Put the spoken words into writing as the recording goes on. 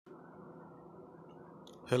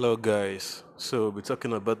Hello, guys. So, we'll be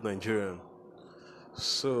talking about Nigeria.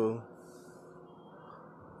 So,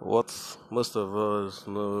 what most of us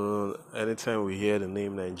know, anytime we hear the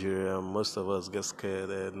name Nigeria, most of us get scared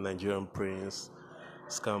at Nigerian prince,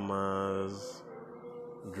 scammers,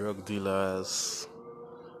 drug dealers.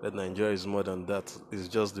 That Nigeria is more than that. It's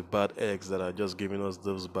just the bad eggs that are just giving us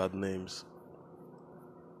those bad names.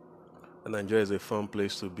 And Nigeria is a fun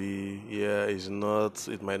place to be. Yeah,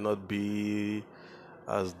 it might not be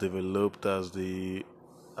as developed as the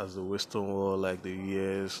Western world, like the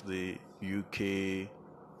US, the UK,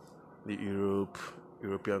 the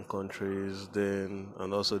European countries, then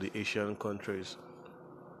and also the Asian countries.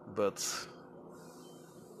 But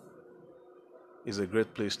it's a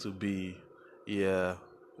great place to be. Yeah,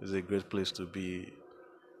 it's a great place to be.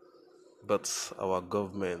 But our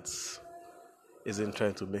government isn't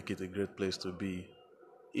trying to make it a great place to be.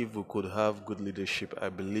 If we could have good leadership, I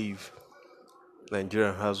believe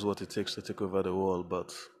Nigeria has what it takes to take over the world.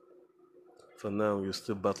 But for now, we're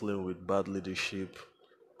still battling with bad leadership,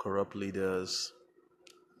 corrupt leaders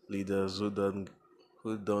who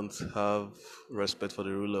don't have respect for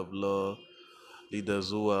the rule of law, leaders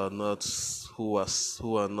who are not selfless,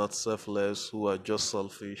 who are just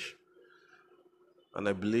selfish. And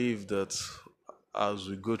I believe that as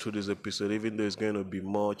we go through this episode, even though it's going to be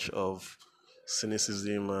much of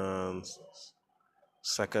cynicism and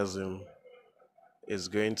sarcasm, it's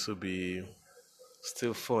going to be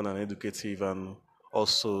still fun and educative, and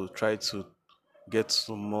also try to get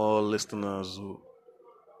some more listeners who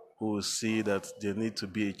will see that there need to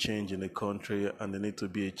be a change in the country, and there need to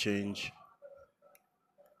be a change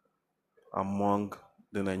among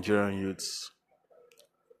the Nigerian youths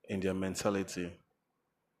in their mentality.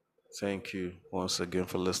 Thank you once again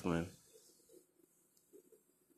for listening.